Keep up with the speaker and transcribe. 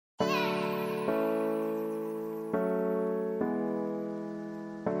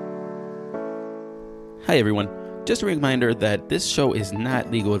Hi, everyone. Just a reminder that this show is not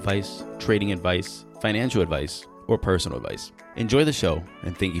legal advice, trading advice, financial advice, or personal advice. Enjoy the show,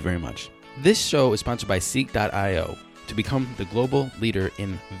 and thank you very much. This show is sponsored by Seek.io to become the global leader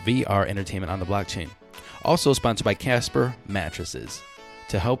in VR entertainment on the blockchain. Also sponsored by Casper Mattresses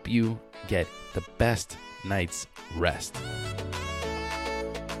to help you get the best night's rest.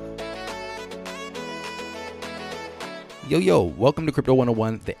 Yo, welcome to Crypto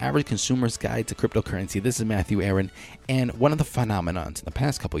 101, the average consumer's guide to cryptocurrency. This is Matthew Aaron, and one of the phenomenons in the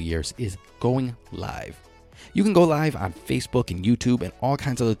past couple of years is going live. You can go live on Facebook and YouTube and all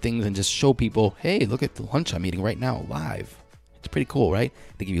kinds of other things and just show people, hey, look at the lunch I'm eating right now live. It's pretty cool, right?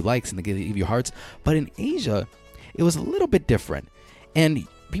 They give you likes and they give you hearts. But in Asia, it was a little bit different. And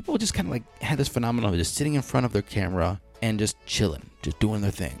people just kind of like had this phenomenon of just sitting in front of their camera and just chilling, just doing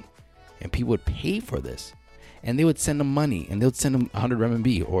their thing. And people would pay for this. And they would send them money, and they would send them 100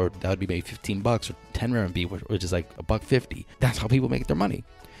 RMB, or that would be maybe 15 bucks or 10 RMB, which is like $1.50. That's how people make their money.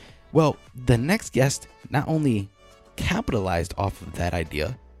 Well, the next guest not only capitalized off of that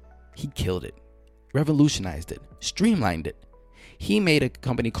idea, he killed it, revolutionized it, streamlined it. He made a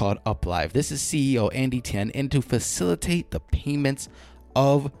company called UpLive. This is CEO Andy Tian, and to facilitate the payments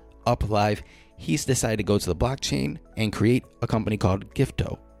of UpLive, he's decided to go to the blockchain and create a company called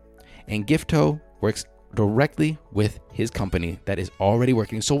Gifto. And Gifto works directly with his company that is already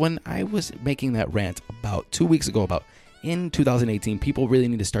working. So when I was making that rant about 2 weeks ago about in 2018, people really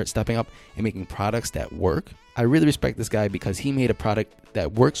need to start stepping up and making products that work. I really respect this guy because he made a product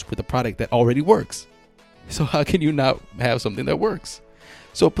that works with a product that already works. So how can you not have something that works?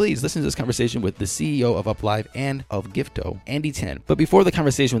 So please listen to this conversation with the CEO of UpLive and of Gifto, Andy Tian. But before the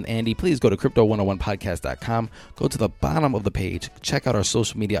conversation with Andy, please go to crypto101podcast.com, go to the bottom of the page, check out our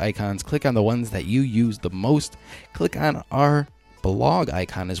social media icons, click on the ones that you use the most, click on our blog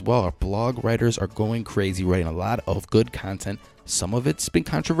icon as well. Our blog writers are going crazy, writing a lot of good content. Some of it's been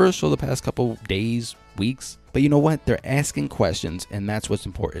controversial the past couple days, weeks, but you know what? They're asking questions, and that's what's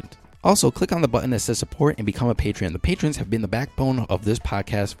important. Also, click on the button that says support and become a patron. The patrons have been the backbone of this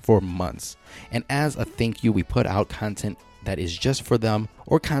podcast for months. And as a thank you, we put out content that is just for them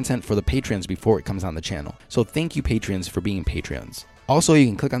or content for the patrons before it comes on the channel. So thank you, patrons, for being patrons. Also, you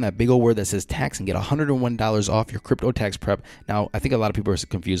can click on that big old word that says tax and get $101 off your crypto tax prep. Now, I think a lot of people are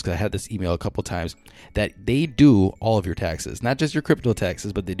confused because I had this email a couple times that they do all of your taxes, not just your crypto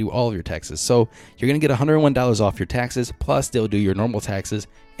taxes, but they do all of your taxes. So you're going to get $101 off your taxes, plus they'll do your normal taxes,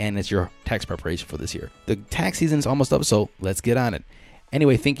 and it's your tax preparation for this year. The tax season is almost up, so let's get on it.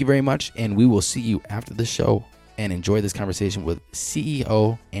 Anyway, thank you very much, and we will see you after the show, and enjoy this conversation with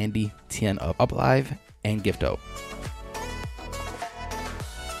CEO Andy Tian of UpLive and Gifto.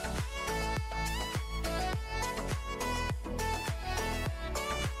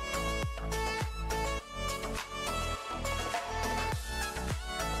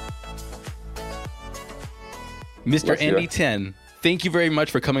 Mr. Andy Tian, thank you very much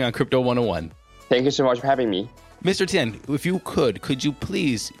for coming on Crypto 101. Thank you so much for having me. Mr. Tian, if you could you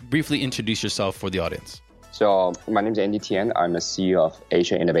please briefly introduce yourself for the audience? So my name is Andy Tian. I'm the CEO of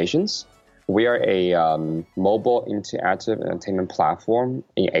Asia Innovations. We are a mobile interactive entertainment platform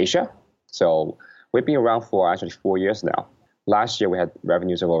in Asia. So we've been around for actually 4 years now. Last year, we had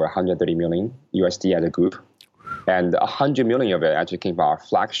revenues of over $130 million USD as a group. And $100 million of it actually came from our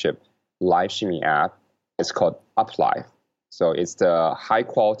flagship live streaming app. It's called UpLive. So it's the high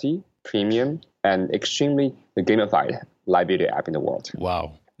quality, premium, and extremely gamified live video app in the world.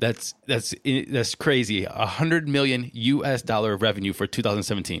 Wow. That's crazy. $100 million US dollar revenue for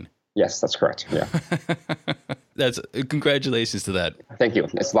 2017. Yes, that's correct. Yeah. That's congratulations to that. Thank you.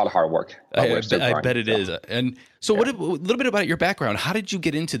 It's a lot of hard work. I bet it is. And so a little bit about your background. How did you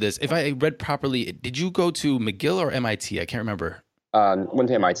get into this? If I read properly, did you go to McGill or MIT? I can't remember. Went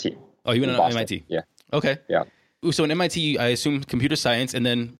to MIT. Oh, you went to MIT? Yeah. Okay. Yeah. So in MIT, I assume computer science, and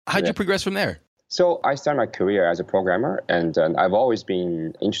then how'd you progress from there? So I started my career as a programmer, and I've always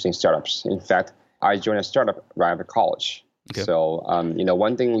been interested in startups. In fact, I joined a startup right after college. Okay. So,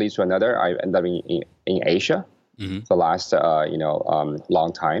 one thing leads to another. I ended up in Asia for the last,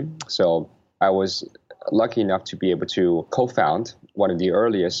 long time. So I was lucky enough to be able to co-found one of the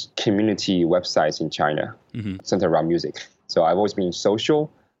earliest community websites in China, centered around music. So I've always been in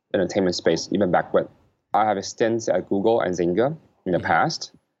social entertainment space, even back when. I have a stint at Google and Zynga in the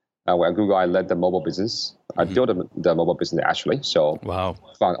past. Where at Google, I led the mobile business. I built the mobile business, actually. So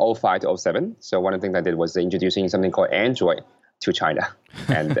from 05 to 07. So one of the things I did was introducing something called Android to China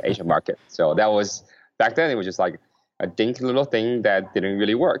and the Asian market. So that was, back then, it was just like a dinky little thing that didn't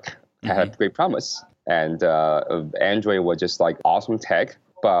really work. It had great promise. And Android was just like awesome tech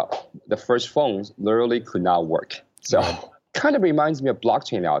but the first phones literally could not work. So kind of reminds me of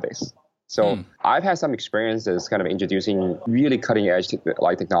blockchain nowadays. So I've had some experiences kind of introducing really cutting edge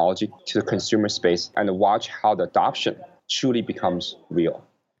like technology to the consumer space and watch how the adoption truly becomes real.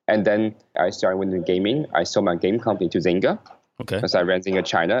 And then I started with gaming. I sold my game company to Zynga. Okay. Because I ran Zynga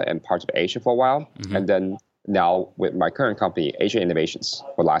China and parts of Asia for a while. And then now with my current company, Asia Innovations,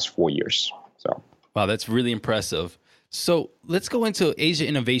 for the last 4 years. So wow, that's really impressive. So let's go into Asia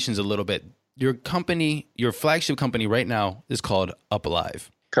Innovations a little bit. Your company, your flagship company right now is called UpLive.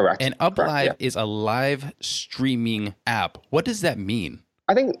 Correct. And UpLive is a live streaming app. What does that mean?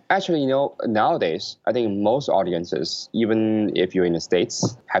 I think actually, nowadays, I think most audiences, even if you're in the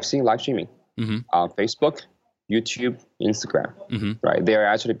States, have seen live streaming on Facebook, YouTube, Instagram, right? They're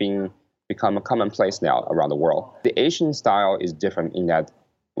actually become a commonplace now around the world. The Asian style is different in that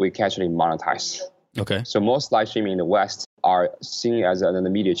we can actually monetize. Okay. So most live streaming in the West are seen as another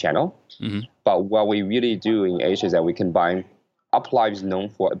media channel. But what we really do in Asia is that we combine. UpLive is known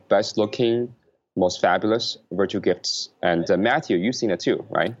for best looking, most fabulous virtual gifts. And Matthew, you've seen it too,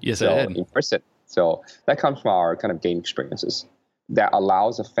 right? Yes, I had. In person. So that comes from our kind of game experiences that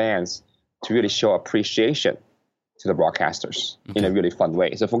allows the fans to really show appreciation to the broadcasters in a really fun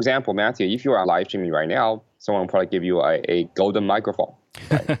way. So for example, Matthew, if you are live streaming right now, someone will probably give you a golden microphone,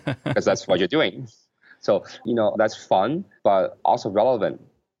 right? Because that's what you're doing. So, that's fun, but also relevant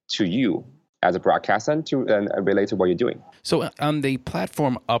to you as a broadcaster and relate to what you're doing. So on the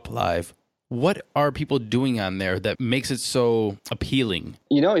platform UpLive, what are people doing on there that makes it so appealing?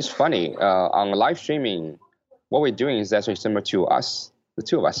 It's funny. On live streaming, what we're doing is actually similar to us, the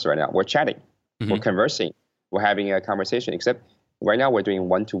two of us right now. We're chatting, we're conversing, we're having a conversation, except right now we're doing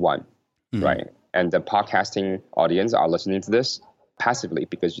one-to-one, right? And the podcasting audience are listening to this passively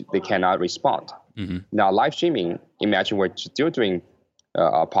because they cannot respond. Now, live streaming, imagine we're still doing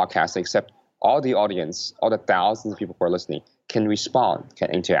a podcast, except all the audience, all the thousands of people who are listening can respond, can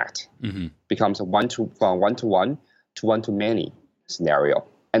interact. Becomes a from one-to-one to one-to-many scenario.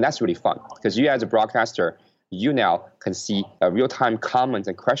 And that's really fun because you as a broadcaster, you now can see real-time comments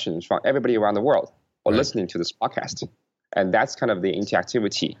and questions from everybody around the world or listening to this podcast. And that's kind of the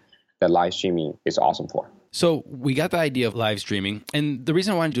interactivity that live streaming is awesome for. So we got the idea of live streaming. And the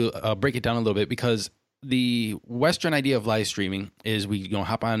reason I wanted to break it down a little bit, because the Western idea of live streaming is we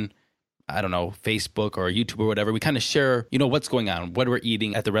hop on, I don't know, Facebook or YouTube or whatever. We kind of share, what's going on, what we're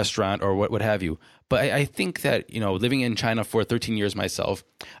eating at the restaurant or what have you. But I think that, living in China for 13 years myself,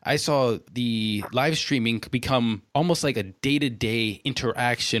 I saw the live streaming become almost like a day-to-day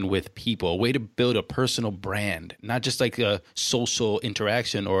interaction with people, a way to build a personal brand, not just like a social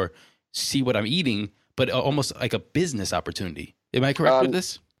interaction or see what I'm eating, but almost like a business opportunity. Am I correct with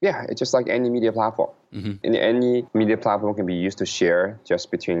this? Yeah, it's just like any media platform. And any media platform can be used to share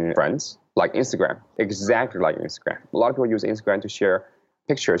just between friends, like Instagram, exactly like Instagram. A lot of people use Instagram to share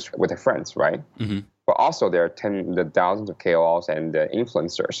pictures with their friends, right? But also there are thousands of KOLs and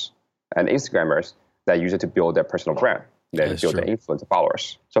influencers and Instagrammers that use it to build their personal brand, then build their influence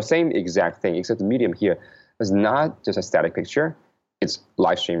followers. So same exact thing, except the medium here is not just a static picture, it's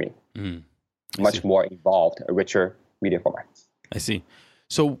live streaming. Much more involved, a richer media format. I see.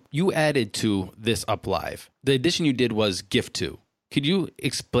 So you added to this UpLive. The addition you did was Gift2. Could you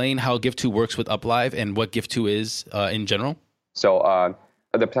explain how Gift2 works with UpLive and what Gift2 is in general? So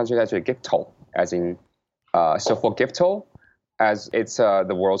the potential is actually Gift2, as in, so for Gift2, as it's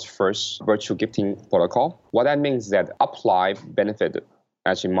the world's first virtual gifting protocol, what that means is that UpLive benefited,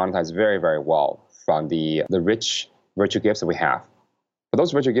 actually monetized very, very well from the rich virtual gifts that we have. But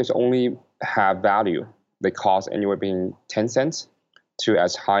those virtual gifts only have value. They cost anywhere between 10 cents to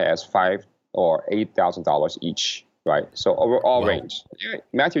as high as $5,000 or $8,000 each, right? So overall range. Yeah,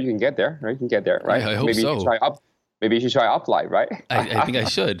 Matthew, you can get there, right? You can get there, right? I hope maybe so. Maybe you should try UpLive, right? I think I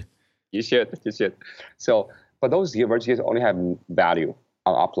should. You should. So, but those virtual gifts only have value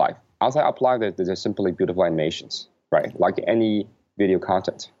on UpLive. Outside UpLive, there's simply beautiful animations, right? Like any video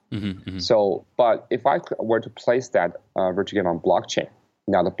content. So, but if I were to place that virtual gift on blockchain,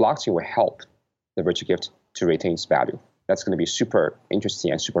 now the blockchain will help the virtual gift to retain its value. That's going to be super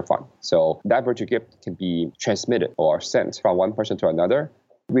interesting and super fun. So that virtual gift can be transmitted or sent from one person to another,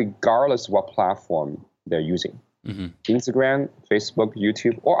 regardless of what platform they're using. Instagram, Facebook,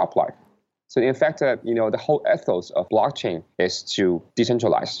 YouTube, or UpLive. So in fact, the whole ethos of blockchain is to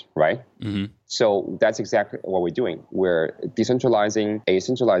decentralize, right? So that's exactly what we're doing. We're decentralizing a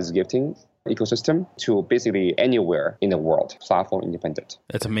centralized gifting ecosystem to basically anywhere in the world, platform independent.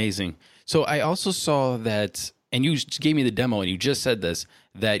 That's amazing. So I also saw that, and you gave me the demo and you just said this,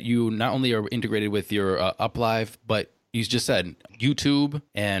 that you not only are integrated with your UpLive, but You just said YouTube,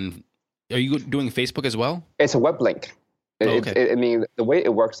 and are you doing Facebook as well? It's a web link. Okay. I mean, the way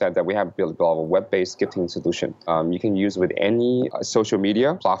it works is that we have built a web-based gifting solution. You can use with any social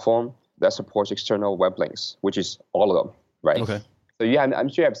media platform that supports external web links, which is all of them, right? Okay. So yeah, I'm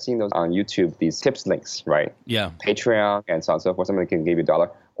sure I've seen those on YouTube, these tips links, right? Yeah. Patreon and so on and so forth. Somebody can give you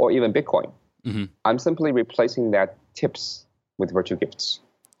 $1 or even Bitcoin. Mm-hmm. I'm simply replacing that tips with virtual gifts,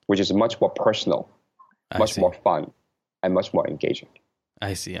 which is much more personal, much more fun, and much more engaging.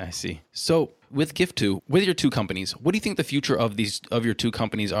 I see. So with Gift2, with your two companies, what do you think the future of your two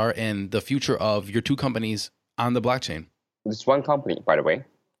companies are, and the future of your two companies on the blockchain? It's one company, by the way.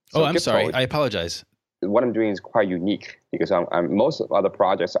 So I'm sorry. I apologize. What I'm doing is quite unique because most of other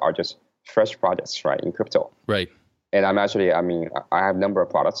projects are just fresh projects, right, in crypto. Right. And I have a number of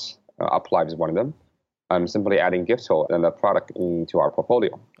products. UpLive is one of them. I'm simply adding Gift2 and the product into our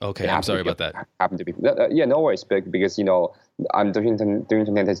portfolio. Okay, I'm sorry about that. Happen to be no worries, because I'm doing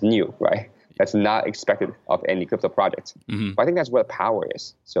something that's new, right? That's not expected of any crypto project. Mm-hmm. But I think that's where power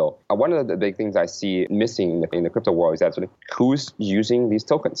is. So one of the big things I see missing in the crypto world is actually who's using these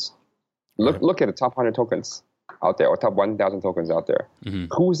tokens. Look at the top 100 tokens out there, or top 1,000 tokens out there.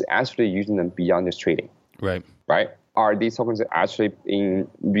 Mm-hmm. Who's actually using them beyond just trading? Right. Are these tokens actually in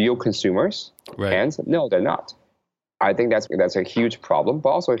real consumers' hands? No, they're not. I think that's a huge problem, but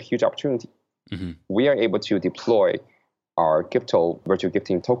also a huge opportunity. Mm-hmm. We are able to deploy our Gift2 virtual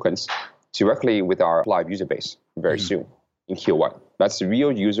gifting tokens directly with our live user base very soon in Q1. That's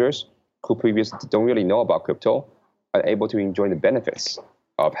real users who previously don't really know about crypto are able to enjoy the benefits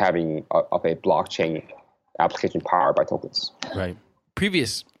of having a blockchain application powered by tokens. Right.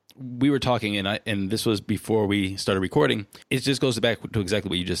 We were talking, and this was before we started recording. It just goes back to exactly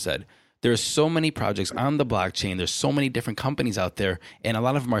what you just said. There are so many projects on the blockchain. There's so many different companies out there, and a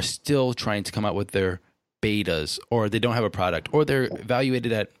lot of them are still trying to come out with their betas, or they don't have a product, or they're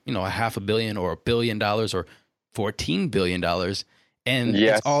evaluated at $500 million or $1 billion or $14 billion, and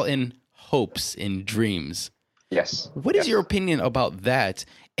it's all in hopes and dreams. Yes. What is your opinion about that?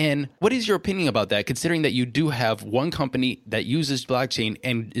 And what is your opinion about that, considering that you do have one company that uses blockchain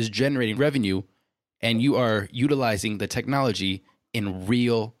and is generating revenue, and you are utilizing the technology in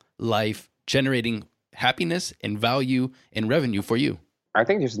real life, generating happiness and value and revenue for you? I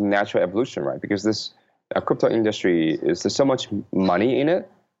think there's a natural evolution, right? Because this crypto industry there's so much money in it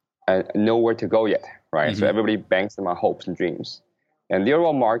and nowhere to go yet, right? Mm-hmm. So everybody banks them on hopes and dreams. And the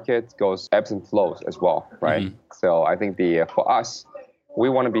overall market goes ebbs and flows as well, right? Mm-hmm. So I think for us, we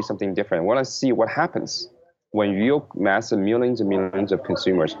want to be something different. We want to see what happens when real massive millions and millions of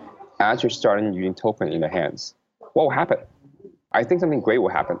consumers actually starting using token in their hands. What will happen? I think something great will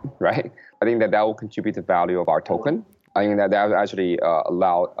happen, right? I think that will contribute to the value of our token. I think that will actually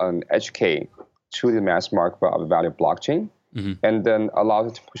allow an educate to the mass market of the value of blockchain, and then allow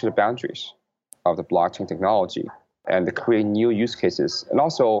it to push the boundaries of the blockchain technology and to create new use cases. And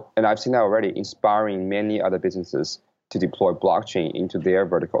also, and I've seen that already, inspiring many other businesses to deploy blockchain into their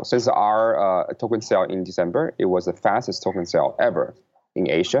vertical. Since our token sale in December, it was the fastest token sale ever in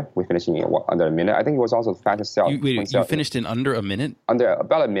Asia. We finished in under a minute. I think it was also the fastest sale. You finished in under a minute?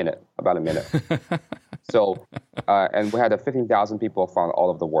 About a minute. So, and we had 15,000 people from all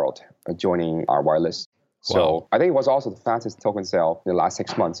over the world joining our whitelist. So I think it was also the fastest token sale in the last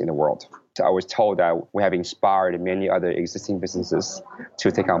 6 months in the world. So I was told that we have inspired many other existing businesses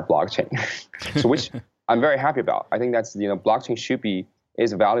to take on blockchain, so which I'm very happy about. I think that's, blockchain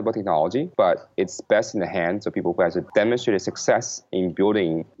is a valuable technology, but it's best in the hands of people who have demonstrated success in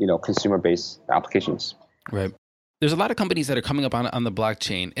building, consumer-based applications. Right. There's a lot of companies that are coming up on the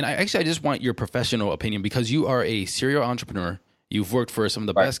blockchain. And I just want your professional opinion, because you are a serial entrepreneur. You've worked for some of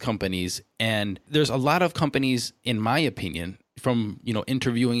the best companies. And there's a lot of companies, in my opinion, from,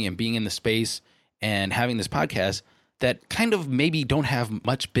 interviewing and being in the space and having this podcast, that kind of maybe don't have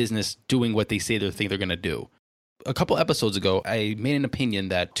much business doing what they say they think they're going to do. A couple episodes ago, I made an opinion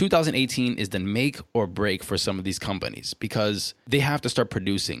that 2018 is the make or break for some of these companies, because they have to start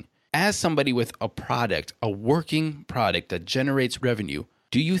producing. As somebody with a product, a working product that generates revenue,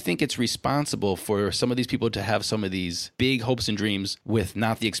 do you think it's responsible for some of these people to have some of these big hopes and dreams with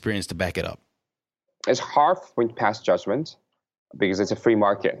not the experience to back it up? It's hard for me to pass judgment because it's a free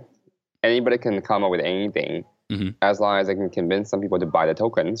market. Anybody can come up with anything as long as they can convince some people to buy the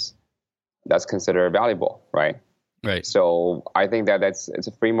tokens. That's considered valuable, right? Right. So I think that it's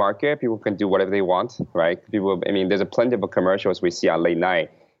a free market. People can do whatever they want, right? There's a plenty of commercials we see on late night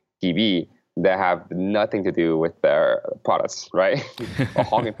TV that have nothing to do with their products, right? Or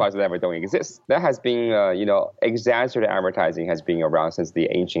honking products that ever don't exist. That has been, exaggerated advertising has been around since the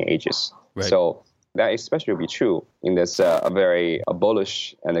ancient ages. Right. So That especially will be true in this very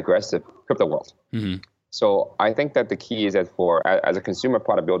bullish and aggressive crypto world. Mm-hmm. So I think that the key is that as a consumer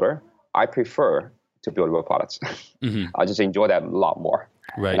product builder, I prefer to build real products. Mm-hmm. I just enjoy that a lot more.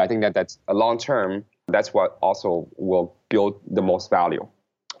 Right. And I think that that's a long term, that's what also will build the most value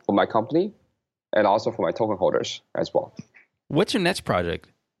for my company and also for my token holders as well. What's your next project?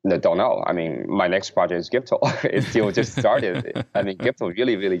 I don't know. I mean, my next project is Gipto. It's still just started. I mean, Gipto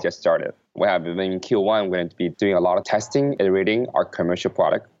really just started. We have in Q1, we're going to be doing a lot of testing, iterating our commercial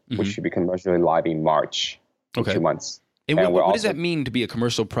product, which should be commercially live in March, in 2 months. And what does that mean to be a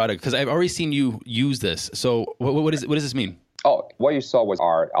commercial product? Because I've already seen you use this. So what does this mean? Oh, what you saw was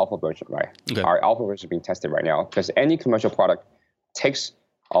our alpha version, right? Okay. Our alpha version is being tested right now because any commercial product takes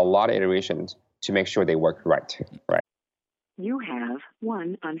a lot of iterations to make sure they work right? You have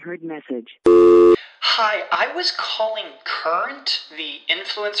one unheard message. Hi, I was calling Current, the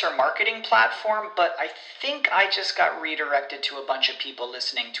influencer marketing platform, but I think I just got redirected to a bunch of people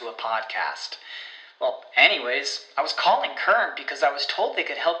listening to a podcast. Well, anyways, I was calling Current because I was told they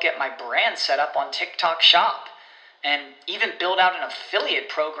could help get my brand set up on TikTok Shop and even build out an affiliate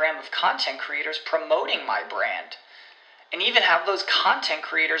program of content creators promoting my brand. And even have those content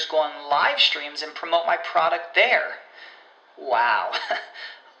creators go on live streams and promote my product there. Wow,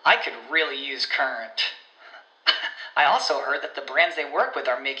 I could really use Current. I also heard that the brands they work with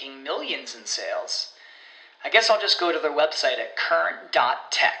are making millions in sales. I guess I'll just go to their website at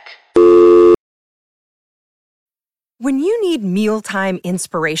current.tech. When you need mealtime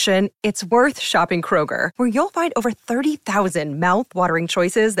inspiration, it's worth shopping Kroger, where you'll find over 30,000 mouth-watering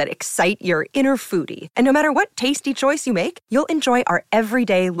choices that excite your inner foodie. And no matter what tasty choice you make, you'll enjoy our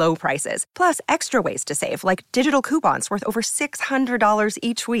everyday low prices, plus extra ways to save, like digital coupons worth over $600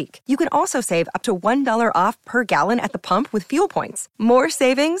 each week. You can also save up to $1 off per gallon at the pump with fuel points. More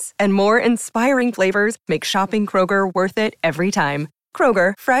savings and more inspiring flavors make shopping Kroger worth it every time.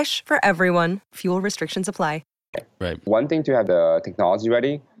 Kroger, fresh for everyone. Fuel restrictions apply. Right. One thing to have the technology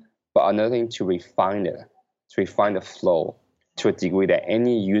ready, but another thing to refine it, to refine the flow to a degree that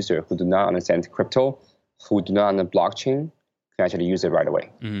any user who do not understand crypto, who do not understand blockchain, can actually use it right away.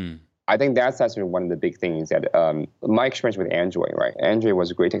 I think that's actually one of the big things that my experience with Android, right? Android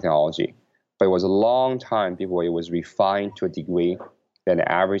was a great technology, but it was a long time before it was refined to a degree that an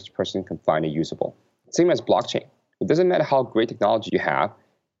average person can find it usable. Same as blockchain. It doesn't matter how great technology you have,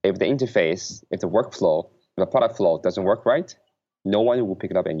 if the interface, if the workflow, the product flow doesn't work right, no one will pick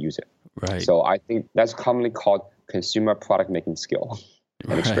it up and use it. Right. So I think that's commonly called consumer product making skill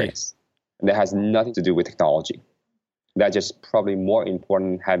and experience. And that has nothing to do with technology. That's just probably more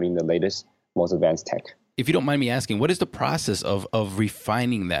important than having the latest, most advanced tech. If you don't mind me asking, what is the process of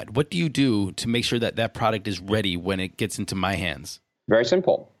refining that? What do you do to make sure that that product is ready when it gets into my hands? Very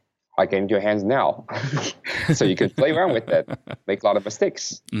simple. I get into your hands now. So you can play around with it, make a lot of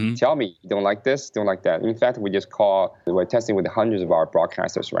mistakes. Mm-hmm. Tell me, you don't like this, don't like that. In fact, we're testing with hundreds of our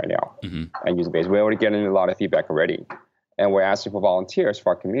broadcasters right now and user base. We're already getting a lot of feedback already. And we're asking for volunteers for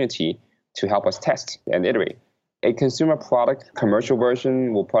our community to help us test and iterate. A consumer product commercial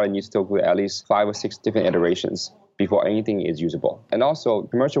version will probably need to go through at least 5 or 6 different iterations before anything is usable. And also,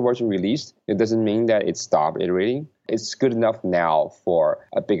 commercial version released, it doesn't mean that it stopped iterating. It's good enough now for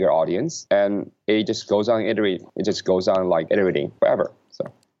a bigger audience, and it just goes on iterating. It just goes on like iterating forever.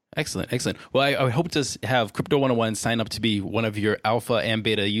 So excellent. Well, I hope to have Crypto 101 sign up to be one of your alpha and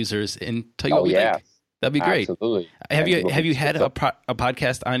beta users and tell you what we think. That'd be great. Absolutely. Have you had a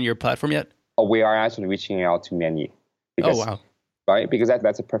podcast on your platform yet? Oh, we are actually reaching out to many. Because, wow. Right? Because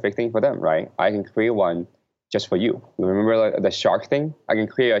that's a perfect thing for them, right? I can create one just for you. Remember the shark thing? I can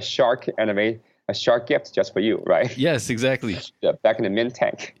create a shark animate. A shark gift just for you, right? Yes, exactly. Back in the mint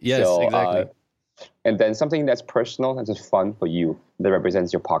tank. Yes, exactly. And then something that's personal and just fun for you that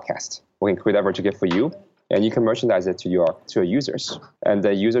represents your podcast. We can create that virtual gift for you, and you can merchandise it to your users. And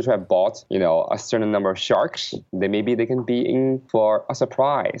the users who have bought, a certain number of sharks, maybe they can be in for a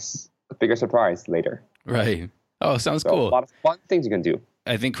surprise, a bigger surprise later. Right. Oh, sounds cool. A lot of fun things you can do.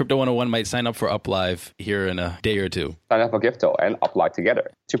 I think Crypto 101 might sign up for UpLive here in a day or two. Sign up for Gipto and UpLive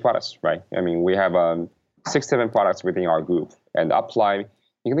together. 2 products, right? I mean, we have 6, 7 products within our group. And UpLive,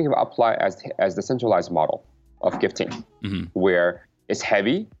 you can think of UpLive as the centralized model of gifting, where it's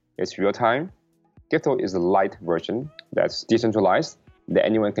heavy, it's real time. Gipto is the light version that's decentralized that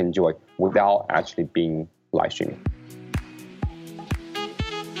anyone can enjoy without actually being live streaming.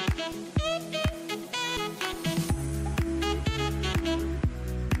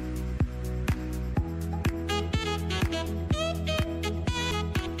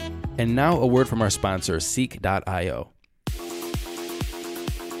 And now a word from our sponsor, Seek.io.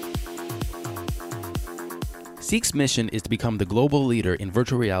 Seek's mission is to become the global leader in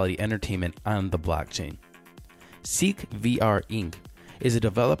virtual reality entertainment on the blockchain. Seek VR Inc. is a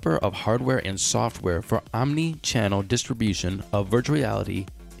developer of hardware and software for omni-channel distribution of virtual reality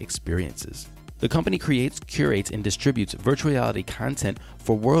experiences. The company creates, curates, and distributes virtual reality content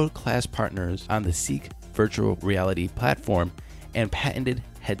for world-class partners on the Seek virtual reality platform and patented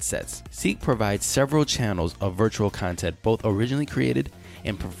headsets. Seek provides several channels of virtual content, both originally created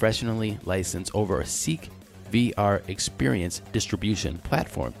and professionally licensed over a Seek VR experience distribution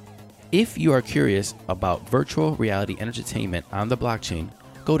platform. If you are curious about virtual reality entertainment on the blockchain,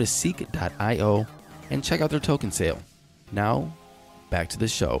 go to seek.io and check out their token sale. Now, back to the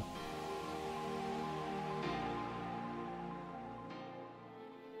show.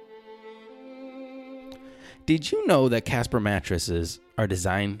 Did you know that Casper mattresses are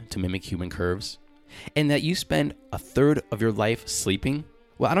designed to mimic human curves? And that you spend a third of your life sleeping?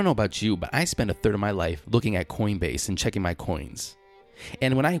 Well, I don't know about you, but I spend a third of my life looking at Coinbase and checking my coins.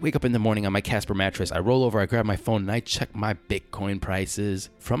 And when I wake up in the morning on my Casper mattress, I roll over, I grab my phone, and I check my Bitcoin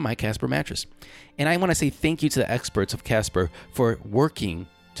prices from my Casper mattress. And I want to say thank you to the experts of Casper for working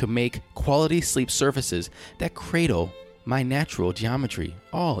to make quality sleep surfaces that cradle my natural geometry,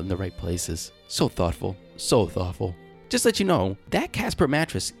 all in the right places. So thoughtful, so thoughtful. Just to let you know, that Casper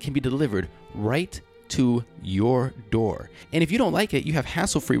mattress can be delivered right to your door. And if you don't like it, you have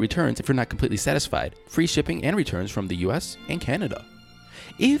hassle-free returns if you're not completely satisfied. Free shipping and returns from the US and Canada.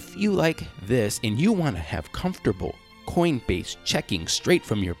 If you like this and you want to have comfortable Coinbase checking straight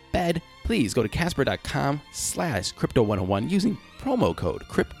from your bed, please go to casper.com/crypto101 using promo code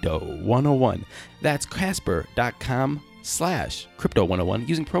crypto101. That's casper.com/crypto101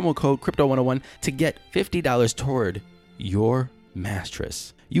 using promo code crypto101 to get $50 toward your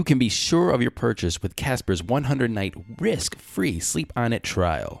mattress. You can be sure of your purchase with Casper's 100-night risk-free Sleep On It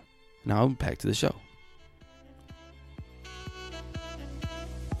trial. Now back to the show.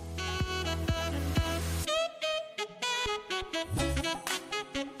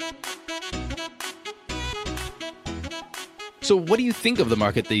 So what do you think of the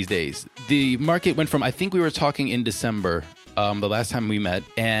market these days? The market went from, I think we were talking in December, the last time we met,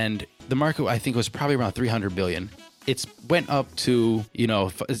 and the market, I think, was probably around 300 billion. It's went up to,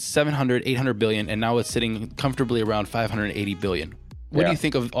 700, 800 billion, and now it's sitting comfortably around 580 billion. What do you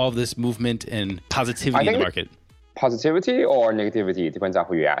think of all of this movement and positivity in the market? Positivity or negativity depends on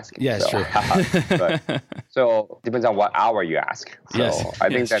who you ask. Yeah, sure. So depends on what hour you ask. So yes, I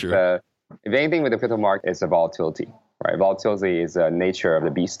think that if anything with the crypto market, it's a volatility, right? Volatility is the nature of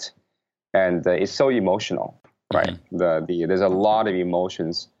the beast, and it's so emotional, right? Mm-hmm. There's a lot of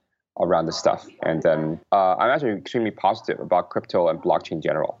emotions around the stuff, and I'm actually extremely positive about crypto and blockchain in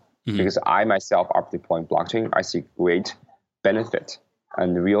general, because I myself are deploying blockchain. I see great benefit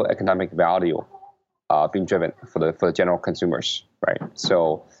and real economic value being driven for the general consumers, right?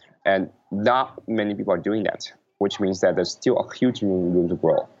 So, and not many people are doing that, which means that there's still a huge room to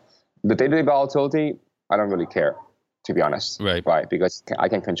grow. The day-to-day volatility, I don't really care, to be honest, right? Because I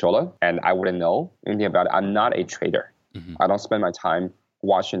can control it, and I wouldn't know anything about it. I'm not a trader. I don't spend my time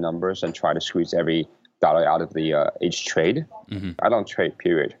watching numbers and try to squeeze every dollar out of each trade. I don't trade,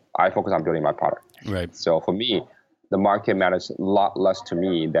 period. I focus on building my product. Right. So for me, the market matters a lot less to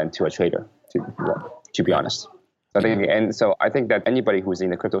me than to a trader, to be honest. So I think that anybody who's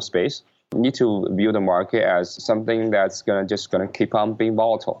in the crypto space need to view the market as something that's gonna keep on being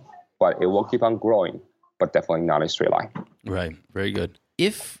volatile, but it will keep on growing, but definitely not a straight line. Right. Very good.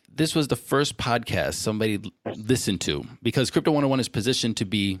 If this was the first podcast somebody listened to, because Crypto 101 is positioned to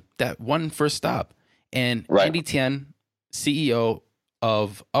be that one first stop, and Andy Tian, CEO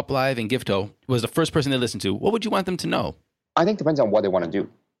of UpLive and Gifto, was the first person they listened to, what would you want them to know? I think it depends on what they want to do.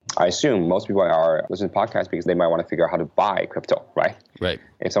 I assume most people are listening to podcasts because they might want to figure out how to buy crypto, right? Right.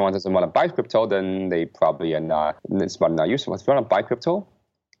 If someone doesn't want to buy crypto, then they probably are not, it's probably not useful. If you want to buy crypto,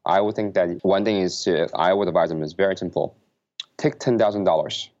 I would think that one thing is, I would advise them is very simple. Take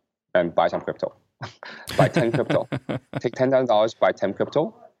 $10,000 and buy some crypto. Buy 10 crypto. Take $10,000, buy 10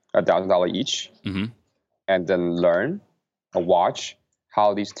 crypto, $1,000 each, and then learn and watch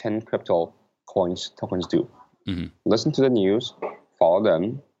how these 10 crypto tokens do. Listen to the news, follow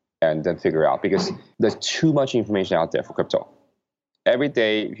them, and then figure out, because there's too much information out there for crypto. Every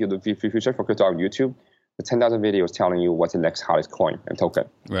day, if you search for crypto on YouTube, the 10,000 videos telling you what's the next hottest coin and token.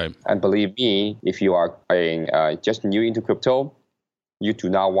 Right. And believe me, if you are just new into crypto, you do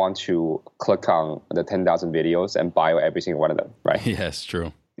not want to click on the 10,000 videos and buy every single one of them, right? Yes,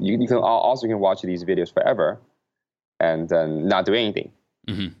 true. You can watch these videos forever and then not do anything.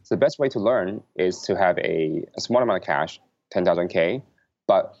 So the best way to learn is to have a small amount of cash, 10,000 K,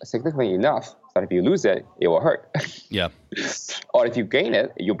 but significantly enough So if you lose it, it will hurt. Yeah. Or if you gain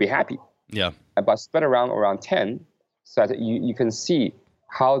it, you'll be happy. Yeah. But spread around 10 so that you can see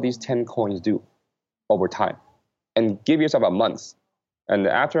how these 10 coins do over time. And give yourself a month. And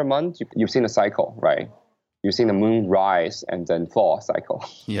after a month, you've seen a cycle, right? You've seen the moon rise and then fall cycle.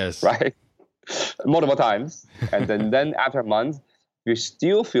 Yes. Right? Multiple times. And then after a month, you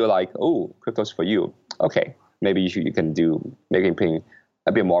still feel like, oh, crypto's for you. Okay, maybe you can pay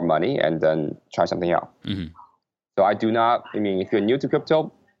a bit more money and then try something out. Mm-hmm. So if you're new to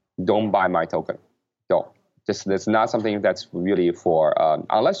crypto, don't buy my token. Don't. It's not something that's really for,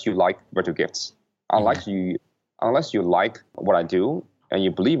 unless you like virtual gifts. Unless you like what I do and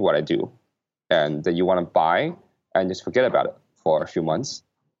you believe what I do and that you want to buy and just forget about it for a few months,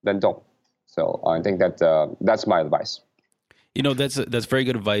 then don't. So I think that's my advice. That's very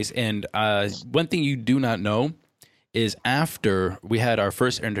good advice. And one thing you do not know is after we had our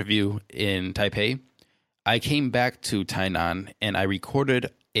first interview in Taipei, I came back to Tainan and I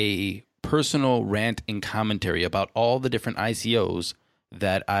recorded a personal rant and commentary about all the different ICOs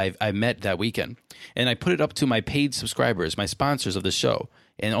that I met that weekend. And I put it up to my paid subscribers, my sponsors of the show,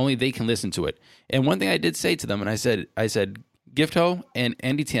 and only they can listen to it. And one thing I did say to them, and I said, Gifto and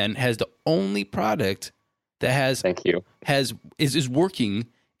Andy Tian has the only product that is working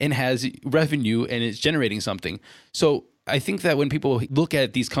and has revenue and is generating something. So I think that when people look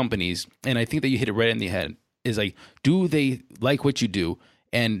at these companies, and I think that you hit it right in the head, is like, do they like what you do?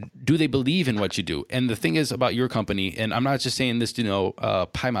 And do they believe in what you do? And the thing is about your company, and I'm not just saying this to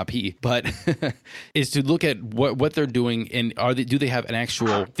pie my pee, but is to look at what they're doing and do they have an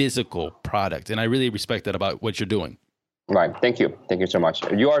actual physical product? And I really respect that about what you're doing. Right. Thank you so much.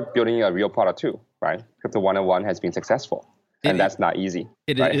 You are building a real product too, right? Crypto 101 has been successful, and that's not easy.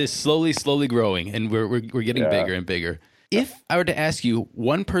 It is slowly growing, and we're getting bigger and bigger. If I were to ask you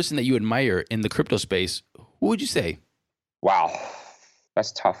one person that you admire in the crypto space, who would you say? Wow.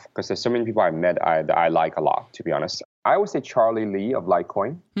 That's tough because there's so many people I met that I like a lot, to be honest. I would say Charlie Lee of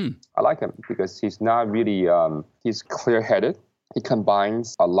Litecoin. I like him because he's not really, he's clear-headed. He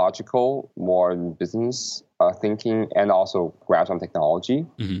combines a logical, more business thinking and also grasp on technology.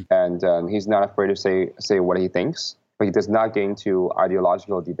 Mm-hmm. And he's not afraid to say what he thinks, but he does not get into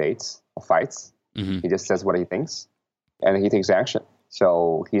ideological debates or fights. Mm-hmm. He just says what he thinks and he takes action.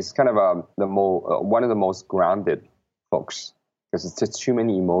 So he's kind of one of the most grounded folks. Because it's just too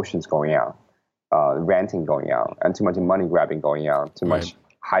many emotions going out, ranting going out, and too much money grabbing going out, too much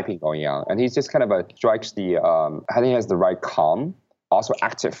hyping going out. And he's just kind of strikes the, I think he has the right calm, also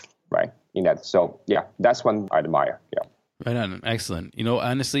active, right, in that. So, yeah, that's one I admire, yeah. Right on. Excellent.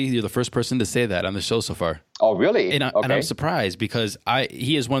 Honestly, you're the first person to say that on the show so far. Oh, really? And I'm surprised because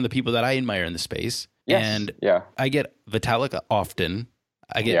he is one of the people that I admire in the space. Yes. And I get Vitalik often.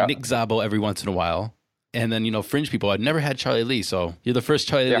 I get Nick Szabo every once in a while. And then, fringe people. I've never had Charlie Lee, so you're the first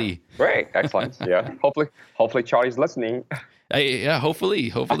Charlie Lee. Great. Excellent. Yeah. Hopefully Charlie's listening.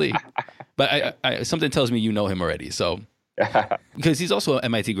 Hopefully. But I something tells me you know him already, so. Because he's also an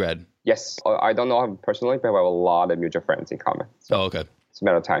MIT grad. Yes. I don't know him personally, but we have a lot of mutual friends in common. So okay. It's a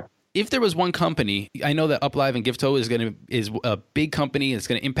matter of time. If there was one company, I know that UpLive and Gifto is a big company. It's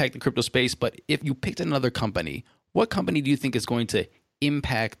going to impact the crypto space. But if you picked another company, what company do you think is going to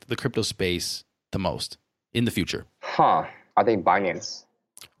impact the crypto space the most in the future? I think Binance.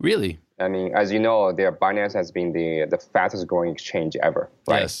 Really? I mean, as you know, Binance has been the fastest growing exchange ever,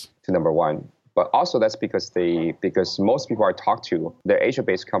 right? Yes. To number one. But also that's because most people I talk to, they're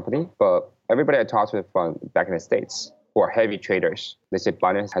Asia-based company, but everybody I talk to from back in the States who are heavy traders, they say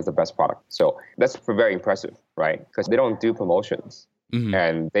Binance has the best product. So that's very impressive, right? Because they don't do promotions. Mm-hmm.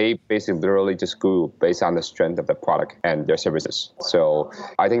 And they basically literally just grew based on the strength of the product and their services. So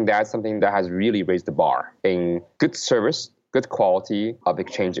I think that's something that has really raised the bar in good service, good quality of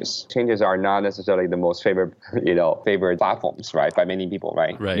exchanges. Exchanges are not necessarily the most favorite platforms, right? By many people,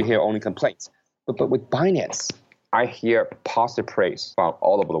 right? You hear only complaints. But with Binance, I hear positive praise from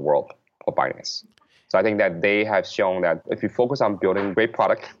all over the world for Binance. So I think that they have shown that if you focus on building great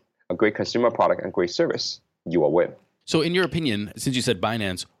product, a great consumer product, and great service, you will win. So in your opinion, since you said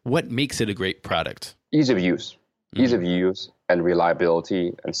Binance, what makes it a great product? Ease of use. Mm-hmm. Ease of use and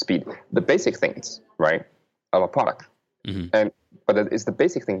reliability and speed. The basic things, right, of a product. Mm-hmm. But it's the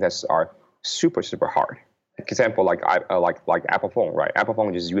basic things that are super, super hard. Example, like Apple phone, right? Apple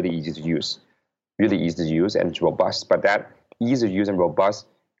phone is really easy to use and it's robust. But that ease of use and robust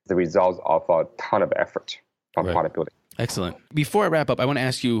is the result of a ton of effort from product building. Excellent. Before I wrap up, I want to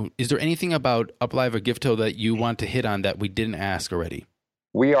ask you, is there anything about UpLive or Gifto that you want to hit on that we didn't ask already?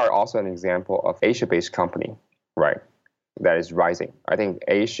 We are also an example of Asia-based company, right? that is rising. I think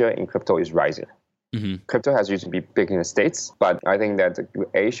Asia in crypto is rising. Mm-hmm. Crypto has used to be big in the States, but I think that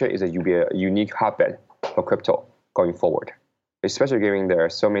Asia will be a unique hotbed for crypto going forward, especially given there are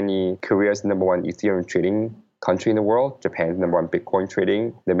so many Korea's number one Ethereum trading country in the world, Japan's number one Bitcoin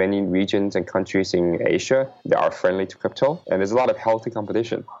trading, the many regions and countries in Asia that are friendly to crypto, and there's a lot of healthy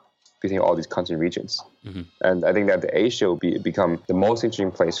competition between all these country regions. Mm-hmm. And I think that Asia will become the most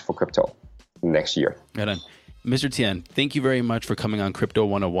interesting place for crypto next year. Right on. Mr. Tian, thank you very much for coming on Crypto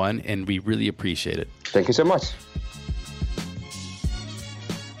 101, and we really appreciate it. Thank you so much.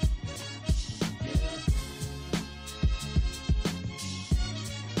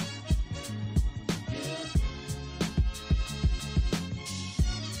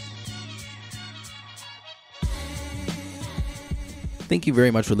 Thank you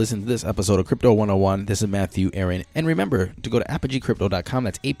very much for listening to this episode of Crypto 101. This is Matthew Aaron. And remember to go to apogeecrypto.com.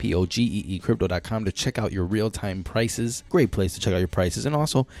 That's APOGEE crypto.com to check out your real-time prices. Great place to check out your prices. And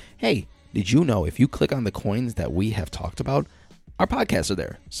also, hey, did you know if you click on the coins that we have talked about, our podcasts are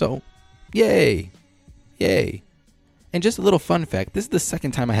there. So, yay. Yay. And just a little fun fact, this is the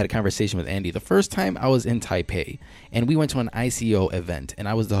second time I had a conversation with Andy. The first time I was in Taipei, and we went to an ICO event, and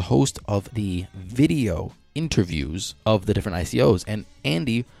I was the host of the video interviews of the different ICOs, and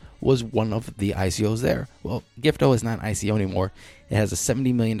Andy was one of the ICOs there. Well, Gifto is not an ICO anymore. It has a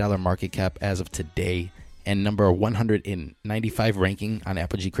 $70 million market cap as of today and number 195 ranking on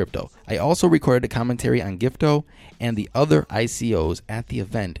Apogee Crypto. I also recorded a commentary on Gifto and the other ICOs at the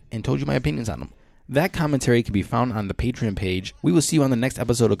event and told you my opinions on them. That commentary can be found on the Patreon page. We will see you on the next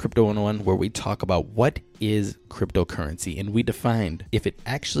episode of Crypto 101, where we talk about what is cryptocurrency, and we defined if it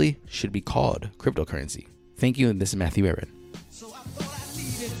actually should be called cryptocurrency. Thank you, and this is Matthew Aaron.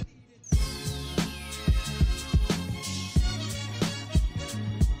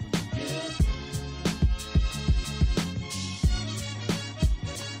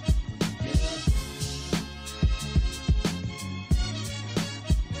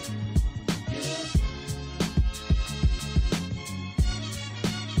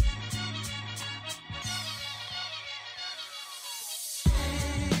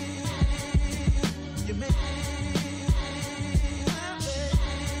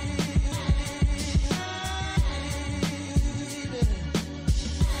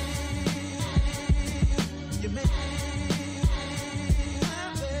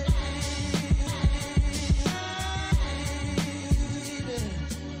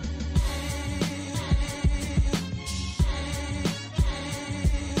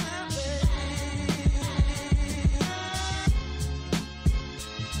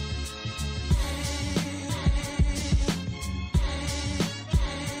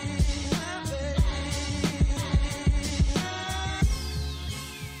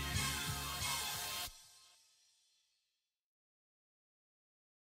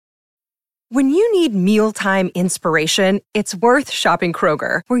 When you need mealtime inspiration, it's worth shopping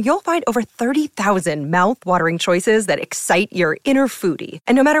Kroger, where you'll find over 30,000 mouth-watering choices that excite your inner foodie.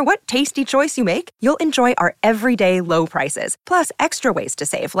 And no matter what tasty choice you make, you'll enjoy our everyday low prices, plus extra ways to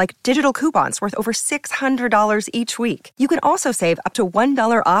save, like digital coupons worth over $600 each week. You can also save up to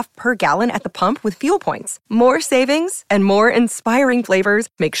 $1 off per gallon at the pump with fuel points. More savings and more inspiring flavors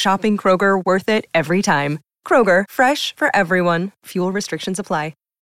make shopping Kroger worth it every time. Kroger, fresh for everyone. Fuel restrictions apply.